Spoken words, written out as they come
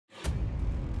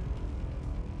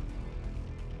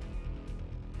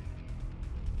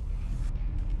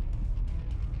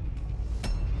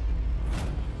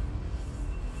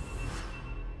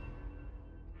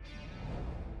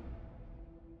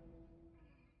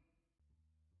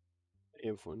Hey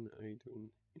everyone, how you doing?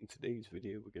 In today's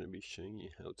video we're going to be showing you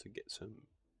how to get some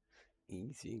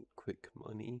easy and quick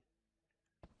money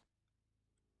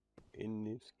in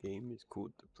this game. It's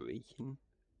called The Break-In.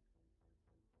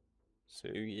 So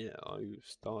yeah, I've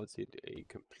started a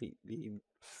completely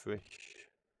fresh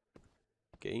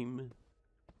game,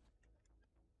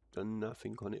 done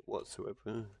nothing on it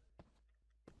whatsoever.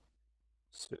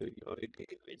 So the idea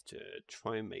is to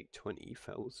try and make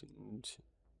 $20,000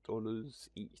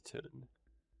 each turn.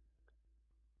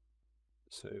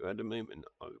 So at the moment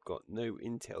I've got no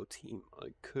intel team.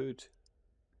 I could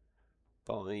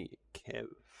buy Kev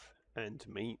and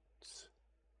mates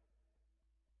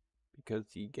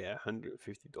because you get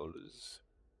 $150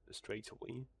 straight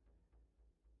away,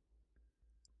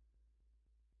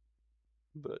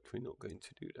 but we're not going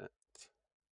to do that.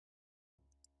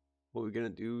 What we're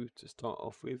going to do to start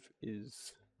off with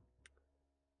is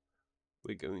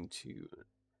we're going to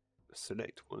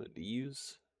select one of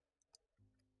these.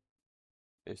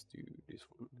 Let's do this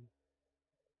one.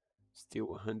 Steal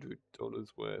 $100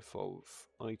 worth of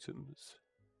items.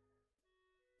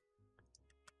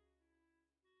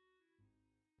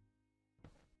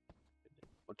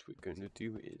 What we're going to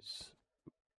do is,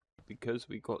 because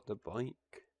we got the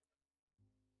bike,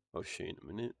 I'll show you in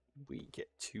a minute, we get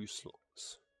 2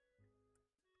 slots.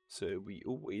 So we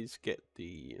always get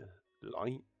the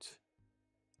light,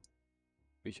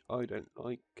 which I don't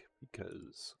like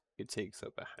because it takes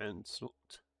up a hand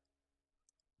slot.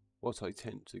 What I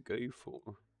tend to go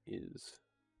for is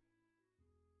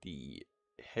the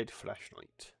head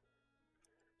flashlight.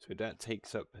 So that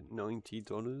takes up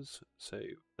 $90, so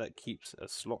that keeps a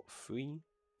slot free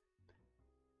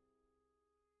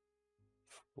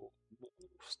for more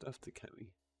stuff to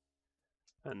carry.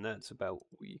 And that's about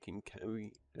what you can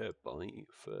buy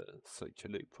for such a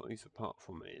low price, apart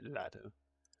from a ladder.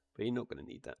 But you're not going to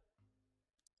need that.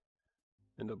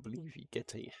 And I believe you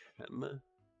get a hammer.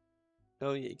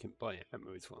 Oh yeah, you can buy a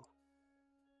hammer as well.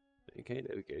 Okay,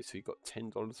 there we go. So you got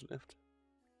 $10 left.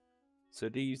 So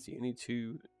these are the only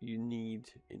 2 you need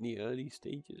in the early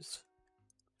stages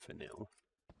for now.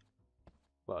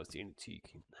 Well, it's the only 2 you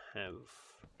can have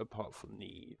apart from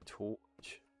the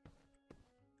torch.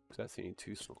 So that's the only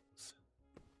 2 slots.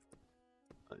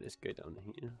 Right, let's go down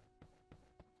here.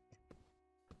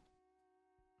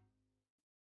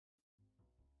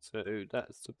 So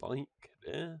that's the bike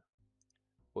there.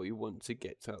 What you want to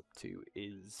get up to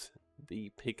is the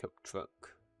pickup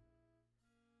truck.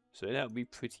 So that'll be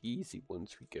pretty easy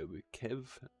once we go with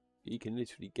Kev. You can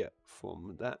literally get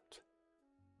from that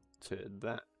to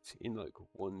that in like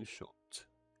one shot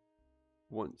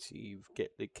once you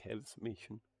get the Kev's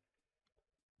mission.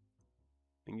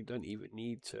 And you don't even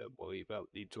need to worry about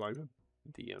the driver,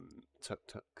 the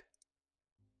tuk-tuk.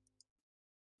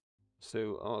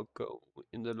 So our goal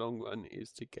in the long run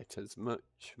is to get as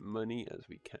much money as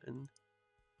we can,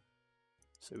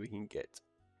 so we can get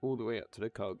all the way up to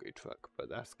the cargo truck, but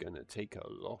that's going to take a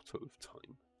lot of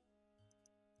time.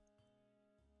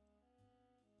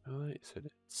 Alright, so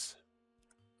let's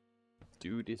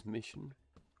do this mission.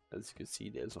 As you can see,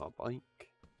 there's our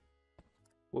bike.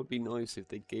 Would be nice if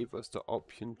they gave us the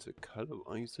option to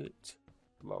colorize it,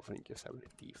 rather than just having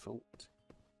a default.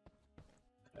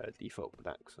 Default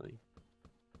black, sorry.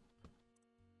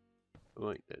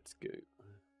 Right, let's go.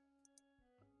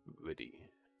 Ready.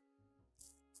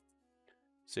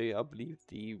 So yeah, I believe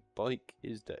the bike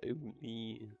is the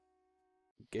only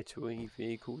getaway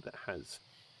vehicle that has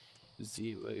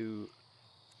zero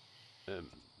a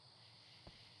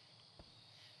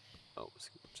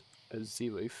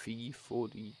 0 fee for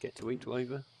the getaway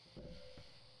driver.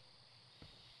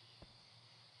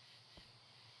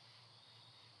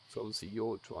 So obviously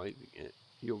you're driving it,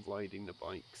 you're riding the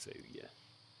bike, so yeah.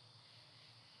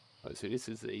 Right, so this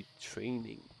is a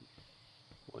training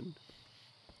one.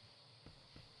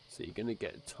 So you're gonna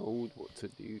get told what to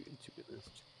do, to be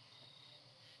honest.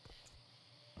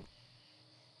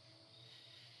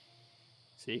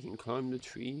 So you can climb the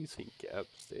trees and get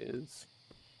upstairs,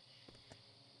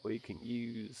 or you can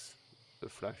use the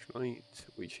flashlight,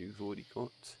 which you've already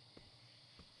got.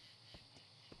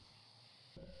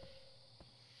 It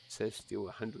says steal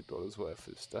 $100 worth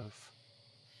of stuff.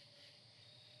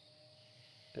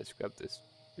 Let's grab this.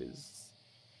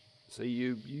 So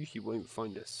you usually won't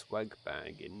find a swag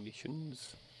bag in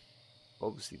missions.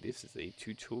 Obviously this is a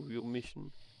tutorial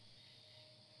mission.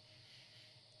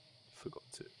 Forgot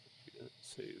to do that.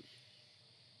 So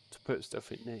to put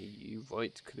stuff in there, you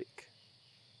right click.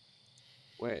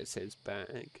 Where it says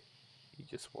bag, you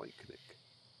just right click.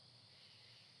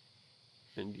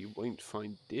 And you won't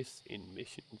find this in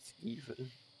missions either.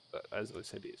 But as I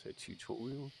said, it's a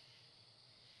tutorial.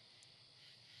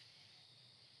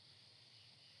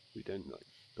 we don't like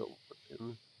build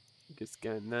them. You can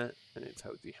scan that and it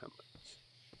tells you how much.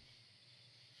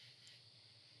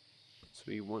 So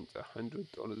we want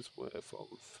 $100 worth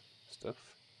of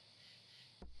stuff.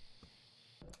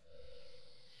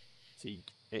 So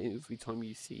every time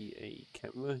you see a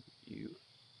camera, you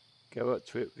go up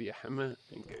to it with your hammer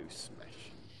and go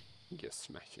smash. You just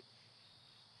smash it.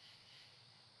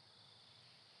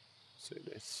 So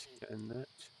let's scan that.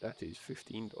 That is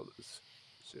 $15.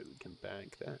 So we can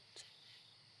bag that.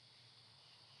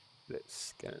 Let's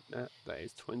scan that. That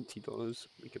is $20.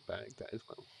 We can bag that as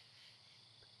well.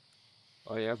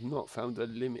 I have not found a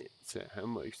limit to how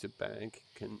much the bag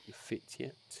can fit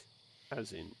yet.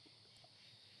 As in,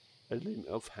 a limit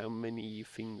of how many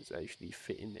things actually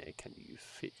fit in there. Can you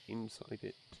fit inside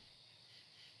it?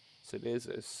 So there's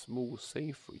a small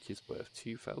safe which is worth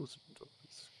 $2,000,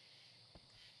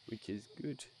 which is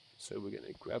good. So we're going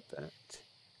to grab that.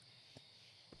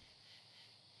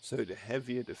 So the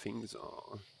heavier the things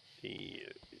are, the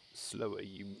slower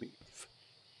you move.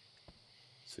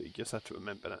 So you just have to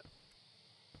remember that.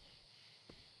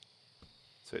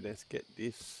 So let's get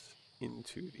this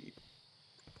into the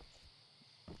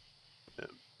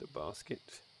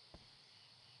basket.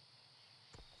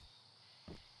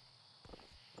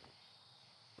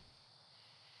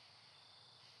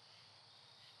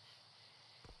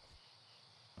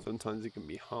 Sometimes it can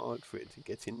be hard for it to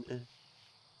get in there,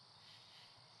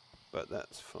 but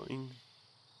that's fine.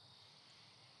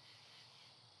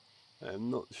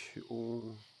 I'm not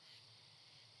sure.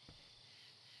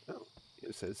 Oh,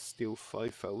 it says still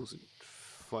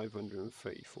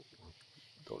 $5,534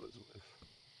 worth.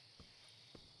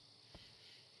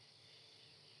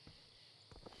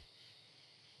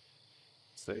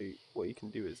 So what you can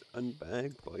do is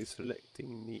unbag by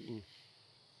selecting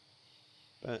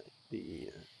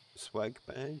the swag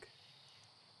bag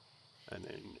and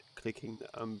then clicking the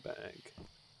unbag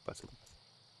button.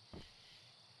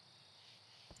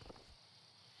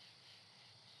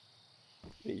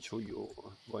 Make sure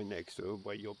you're right next to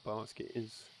where your basket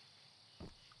is,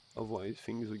 otherwise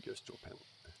things will just drop out.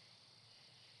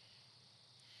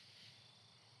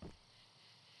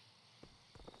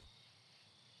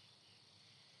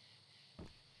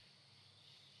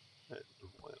 And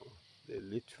well, the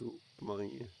little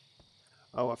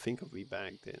I think I've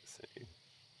rebagged it, so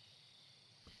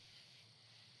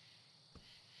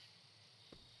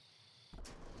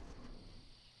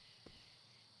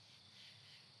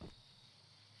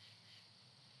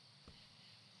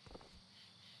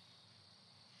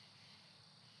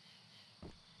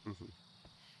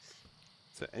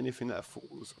so anything that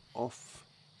falls off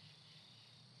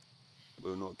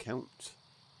will not count.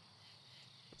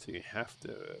 So you have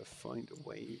to find a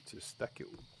way to stack it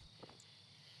all.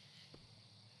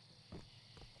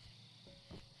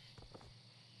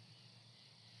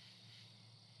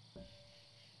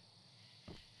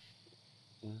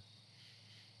 Yeah.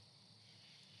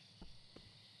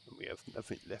 And we have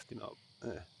nothing left in our...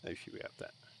 actually we have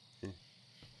that. Yeah.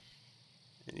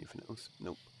 Anything else?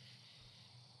 Nope.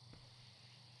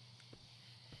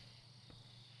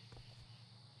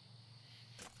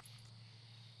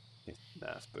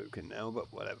 That's broken now,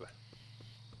 but whatever.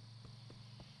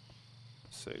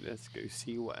 So let's go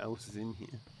see what else is in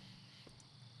here.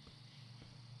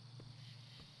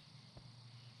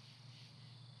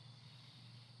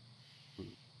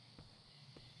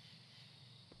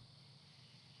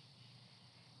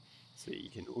 So you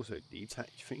can also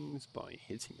detach things by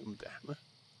hitting them with the hammer.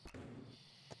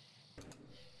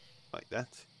 Like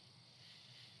that.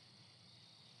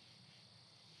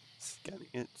 Scanning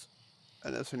it.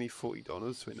 And that's only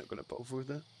 $40, so we're not going to bother with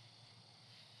that.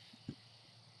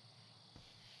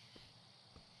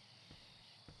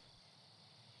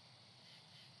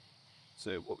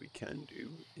 So what we can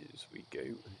do is we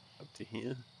go up to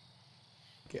here,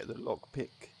 get the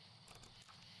lockpick,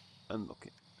 unlock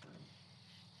it.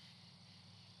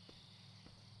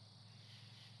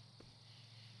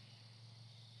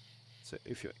 So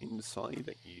if you're inside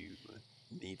and you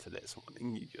need to let someone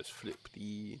in, you just flip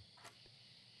the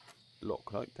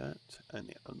lock like that and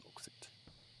it unlocks it.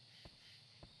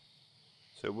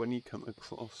 So when you come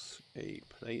across a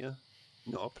player,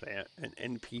 not a player, an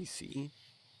NPC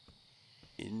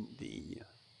in the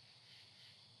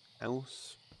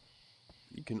house,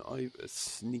 you can either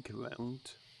sneak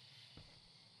around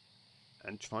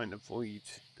and try and avoid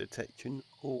detection,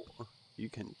 or you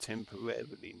can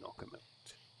temporarily knock them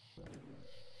out.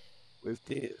 With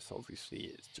this,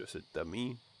 obviously it's just a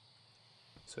dummy,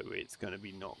 so it's going to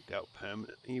be knocked out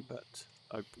permanently, but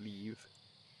I believe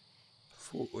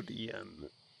for the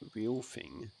real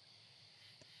thing,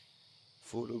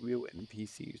 for the real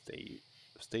NPCs, they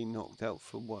stay knocked out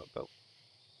for what, about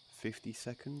 50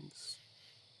 seconds?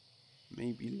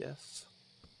 Maybe less?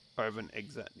 I haven't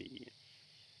exactly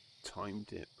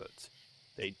timed it, but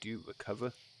they do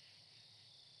recover.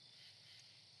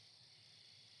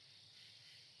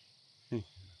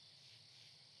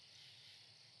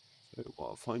 So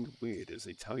what I find weird is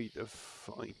they tell you to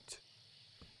find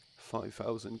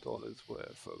 $5,000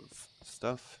 worth of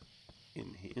stuff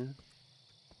in here,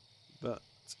 but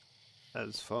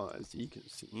as far as you can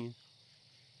see,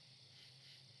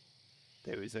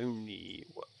 there is only,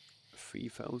 what,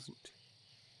 3,000?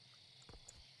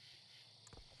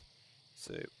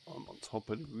 So I'm on top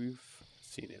of the roof,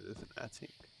 seeing it as an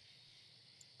attic.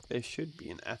 There should be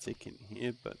an attic in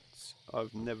here, but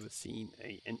I've never seen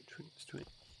an entrance to it.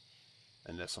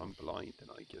 Unless I'm blind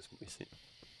and I just miss it.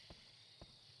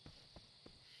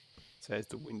 So there's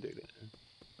the window there.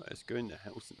 Right, let's go in the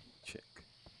house and check.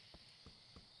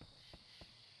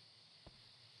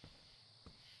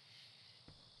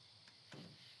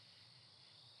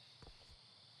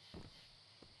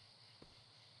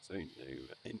 So no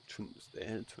entrance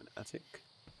there to an attic.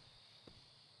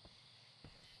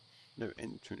 No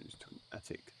entrance to an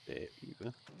attic there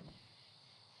either.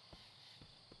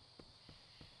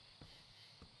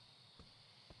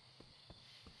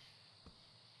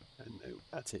 And no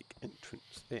attic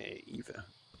entrance there either.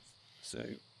 So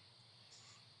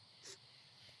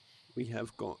we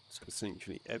have got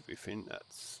essentially everything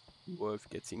that's worth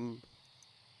getting.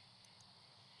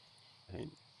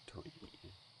 10, 20.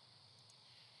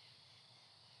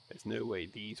 There's no way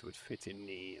these would fit in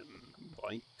the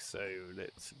bike, so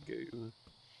let's go.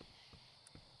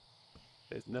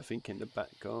 There's nothing in the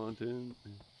back garden.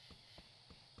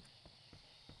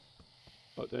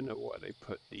 I don't know why they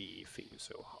put the thing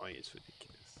so high, it's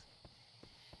ridiculous.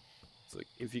 It's like,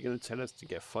 if you're going to tell us to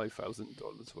get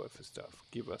 $5,000 worth of stuff,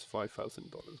 give us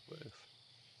 $5,000 worth.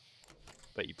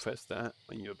 But you press that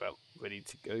when you're about ready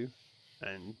to go,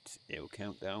 and it'll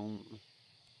count down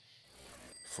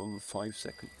from 5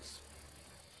 seconds.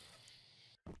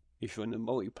 If you're in a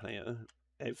multiplayer,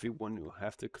 everyone will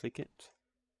have to click it.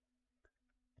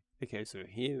 Okay, so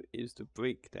here is the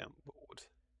breakdown board.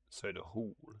 So the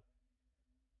hall.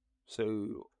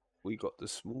 So we got the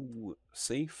small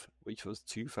safe, which was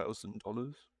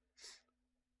 $2,000.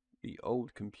 The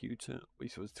old computer,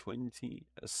 which was $20.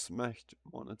 A smashed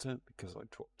monitor, because I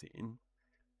dropped it in,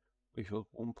 which was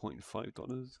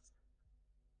 $1.5.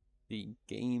 The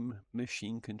game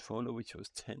machine controller, which was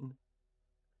 $10.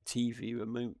 TV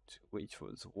remote, which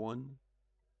was $1.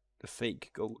 The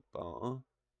fake gold bar,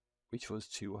 which was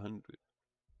 $200.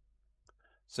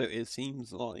 So it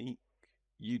seems like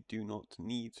you do not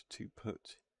need to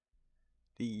put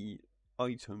the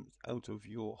items out of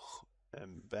your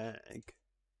bag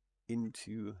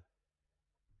into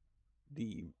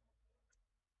the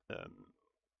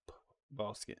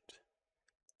basket.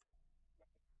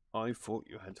 I thought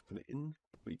you had to put it in,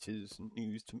 which is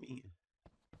news to me.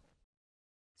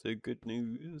 So good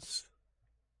news.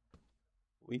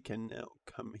 We can now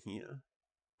come here,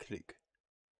 click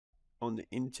on the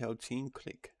Intel team,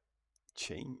 click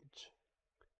change,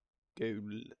 go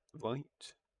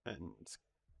right, and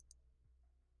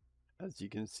as you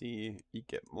can see, you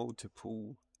get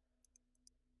multiple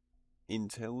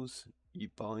Intels. You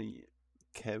buy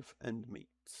Kev and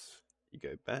Meats. You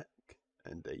go back,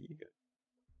 and there you go.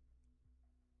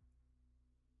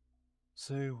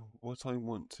 So what I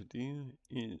want to do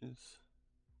is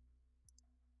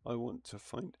I want to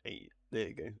find a, there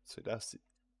you go. So that's it.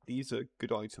 These are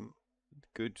good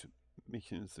good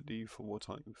missions to do for what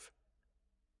I've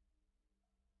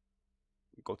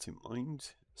got in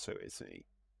mind. So it's a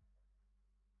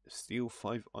steal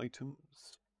 5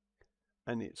 items,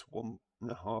 and it's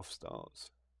 1.5 stars.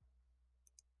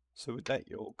 So with that,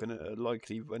 you're gonna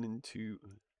likely run into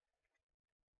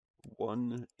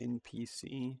one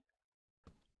NPC.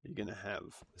 You're gonna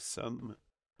have some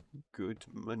good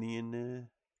money in there,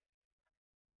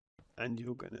 and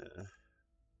you're gonna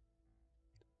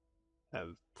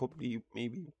have probably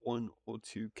maybe 1 or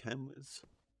 2 cameras.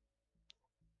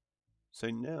 So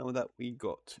now that we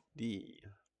got the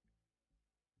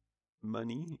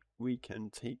money, we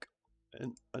can take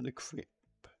and unequip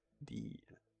the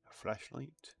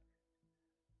flashlight,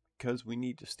 because we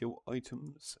need to steal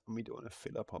items and we don't want to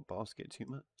fill up our basket too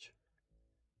much.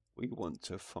 We want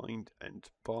to find and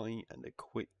buy and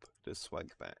equip the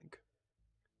swag bag.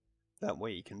 That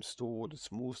way you can store the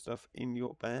small stuff in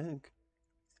your bag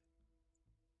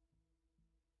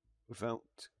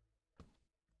without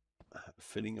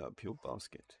filling up your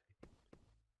basket.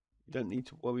 You don't need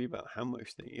to worry about how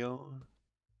much they are,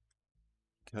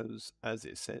 because as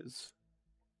it says,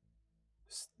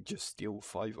 just steal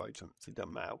 5 items. It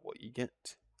doesn't matter what you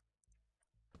get.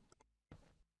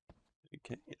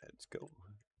 Okay, let's go.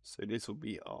 So this will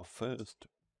be our first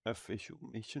official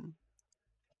mission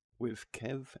with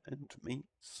Kev and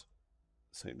mates.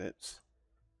 So let's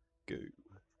go.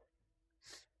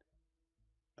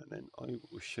 And then I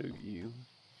will show you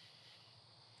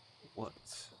what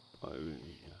I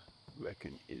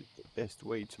reckon is the best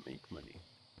way to make money.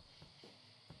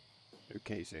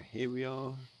 Okay, so here we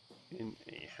are in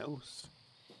a house.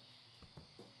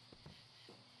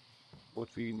 What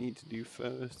we need to do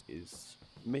first is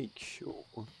make sure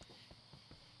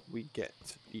we get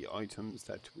the items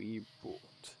that we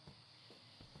bought.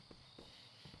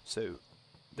 So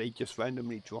they just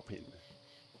randomly drop in.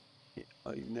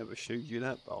 I never showed you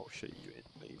that, but I'll show you it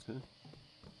later.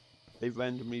 They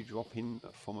randomly drop in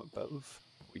from above,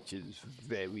 which is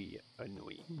very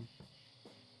annoying.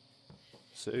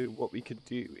 So what we could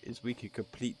do is we could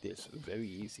complete this very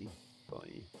easy by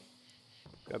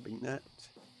grabbing that.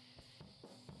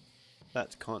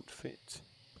 That can't fit.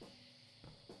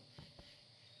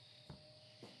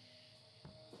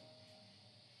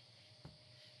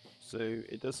 So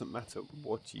it doesn't matter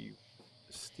what you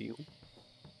steal.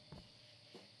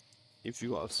 If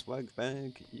you got a swag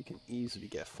bag, you can easily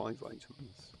get 5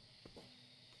 items.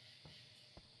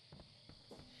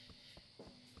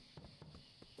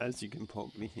 As you can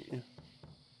probably hear,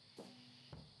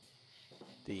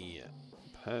 the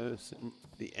person,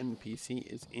 the NPC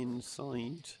is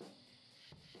inside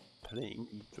playing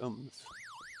drums.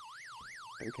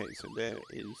 Okay, so there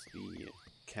is the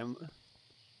camera.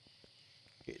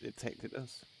 It detected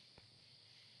us.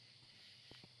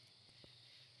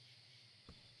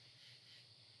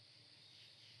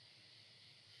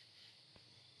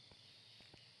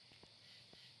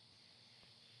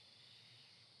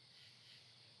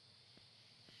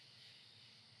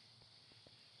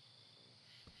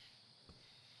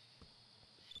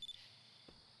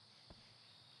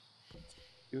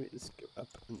 Do is go up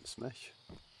and smash.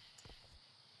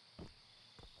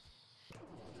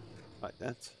 Like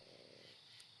that.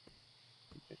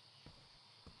 Okay.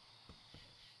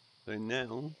 So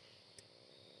now,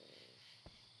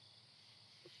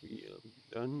 what we have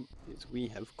done is we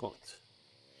have got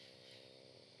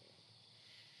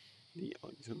the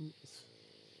items.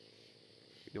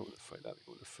 We don't want to throw that,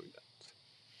 we want to throw that.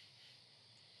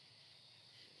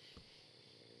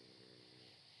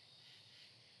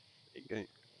 There you go.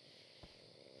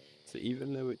 So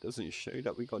even though it doesn't show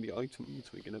that we got the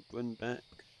items, we're going to run back.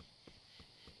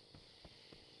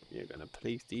 We're going to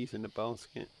place these in the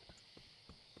basket.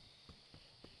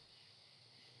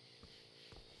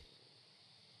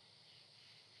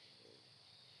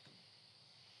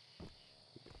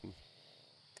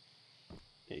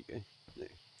 There you go. No.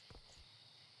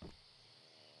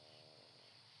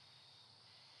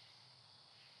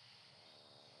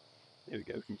 There we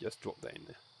go, we can just drop that in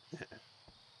there.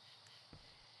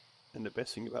 And the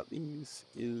best thing about these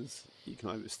is you can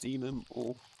either steal them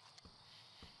or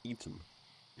eat them.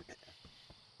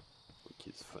 Which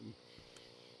is fun.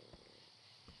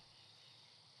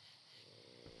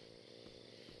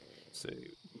 So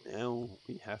now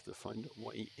we have to find a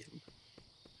way in.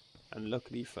 And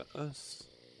luckily for us,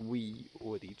 we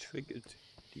already triggered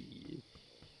the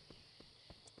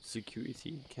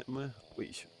security camera,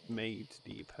 which made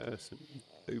the person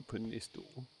open this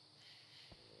door,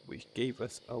 which gave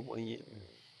us a way in.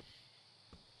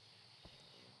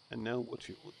 And now what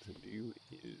we want to do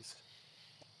is,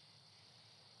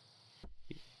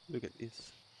 look at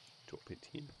this, drop it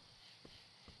here.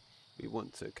 We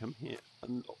want to come here,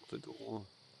 unlock the door,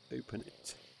 open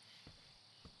it.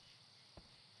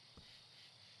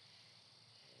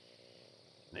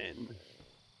 Then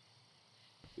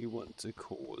we want to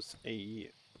cause a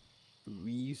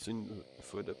reason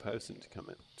for the person to come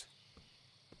out.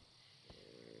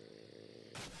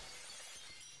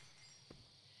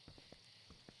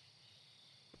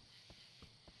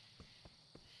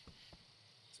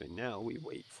 So now we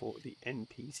wait for the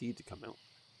NPC to come out.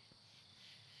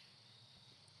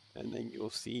 And then you'll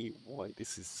see why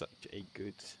this is such a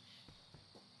good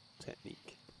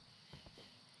technique.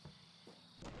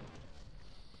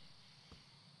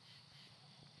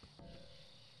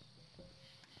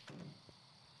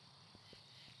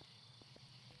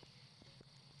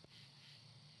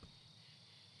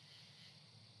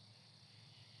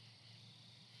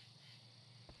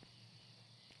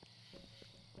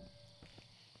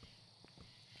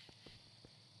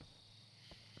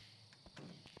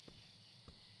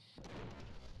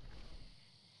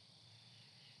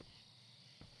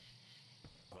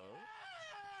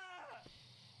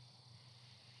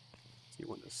 You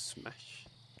want to smash.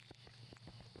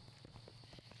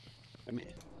 Come here.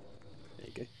 There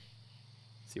you go.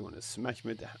 So you want to smash him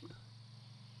with the hammer.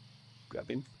 Grab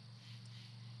him.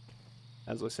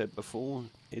 As I said before,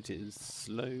 it is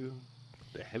slow.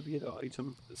 The heavier the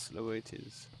item, the slower it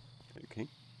is. Okay.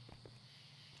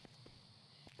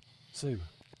 So,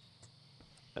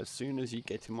 as soon as you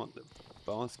get him on the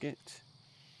basket,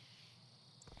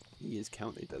 he is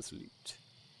counted as loot.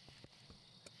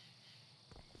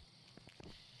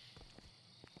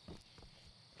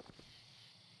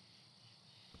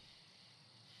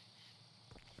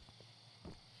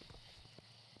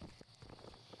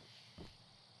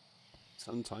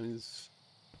 Sometimes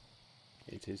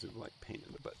it is a right pain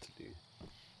in the butt to do.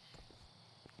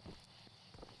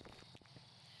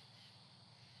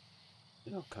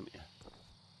 Oh, come here.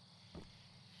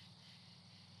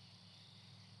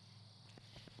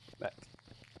 Back.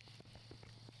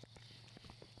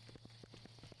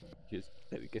 Just,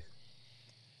 there we go.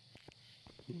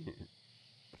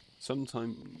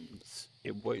 Sometimes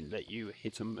it won't let you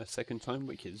hit them a second time,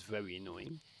 which is very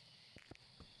annoying.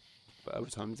 But other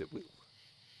times it will.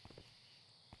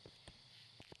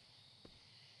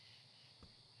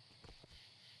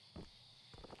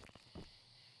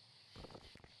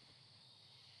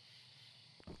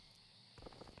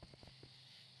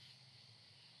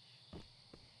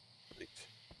 Right.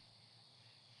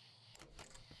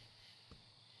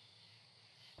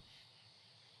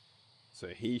 So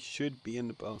he should be in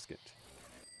the basket.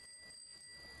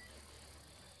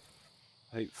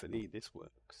 Hopefully this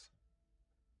works.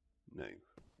 No.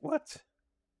 What?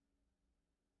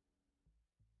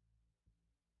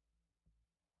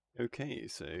 Okay,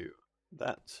 so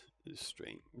that is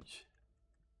strange.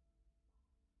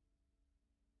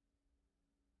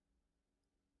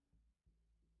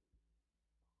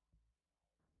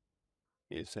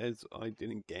 It says I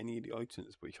didn't get any of the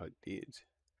items, which I did.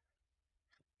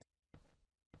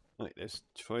 Right, let's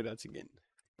try that again.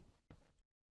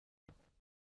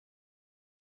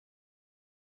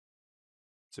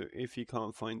 So if you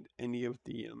can't find any of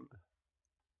the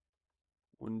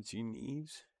ones you need,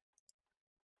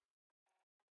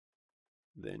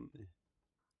 then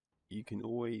you can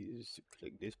always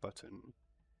click this button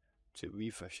to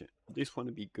refresh it. This one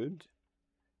would be good,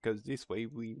 because this way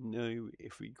we know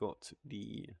if we got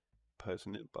the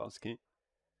person in the basket,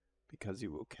 because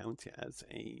it will count it as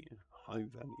a high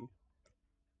value.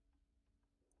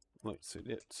 Right, so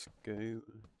let's go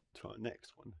to our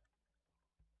next one.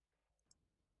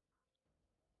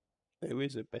 There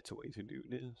is a better way to do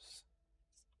this,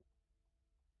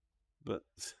 but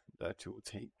that will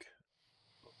take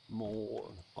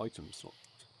more item slots.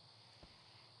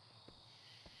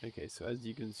 Okay, so as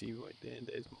you can see right there,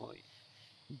 there's my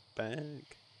bag.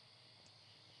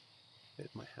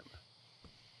 There's my hammer.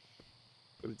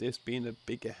 With this being a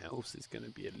bigger house, it's going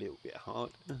to be a little bit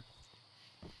harder.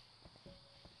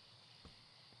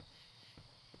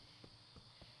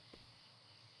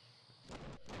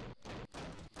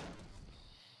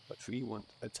 But we want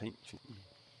attention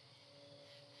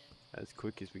as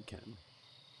quick as we can.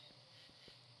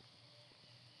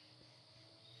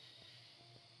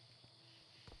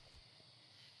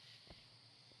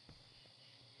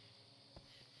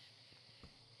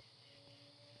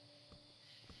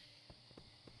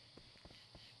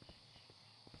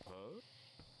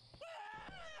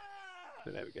 So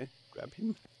there we go, grab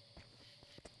him.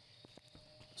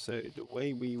 So the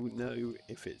way we will know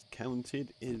if it's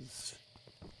counted is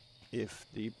if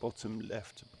the bottom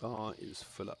left bar is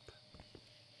full up.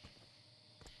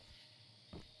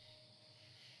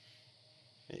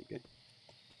 There you go.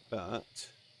 But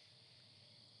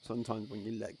sometimes when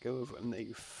you let go of them, they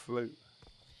float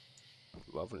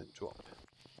rather than drop.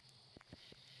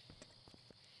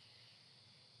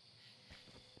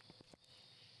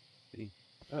 See?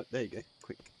 Oh, there you go,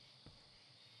 quick.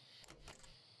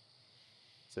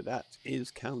 So that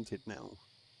is counted now.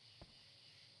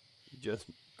 You just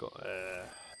got to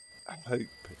hope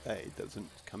that it doesn't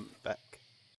come back.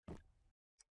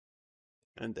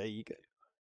 And there you go.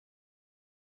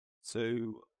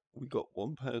 So we got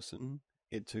one person.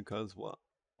 It took us, what,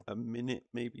 a minute,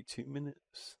 maybe 2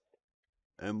 minutes?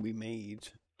 And we made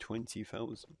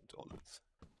 $20,000.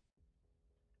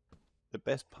 The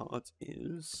best part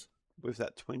is, with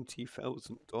that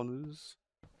 $20,000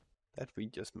 that we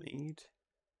just made,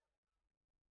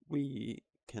 we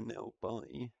can now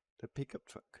buy the pickup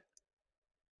truck.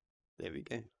 There we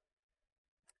go.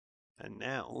 And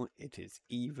now it is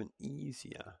even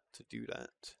easier to do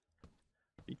that,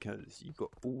 because you've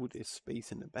got all this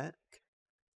space in the back,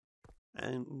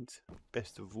 and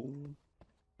best of all,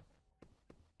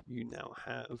 you now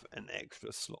have an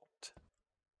extra slot,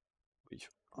 which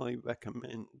I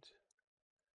recommend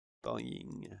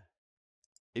buying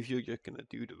if you're just gonna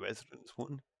do the residence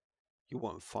one, you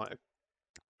want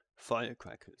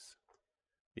firecrackers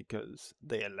because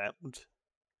they are loud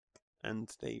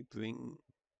and they bring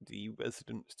the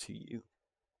residents to you.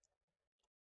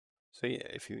 So yeah,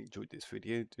 if you enjoyed this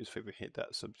video, do us a favour, hit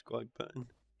that subscribe button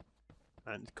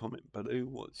and comment below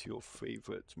what's your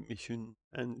favourite mission,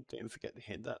 and don't forget to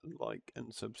hit that like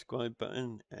and subscribe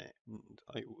button, and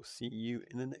I will see you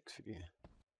in the next video.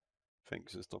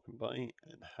 Thanks for stopping by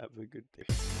and have a good day.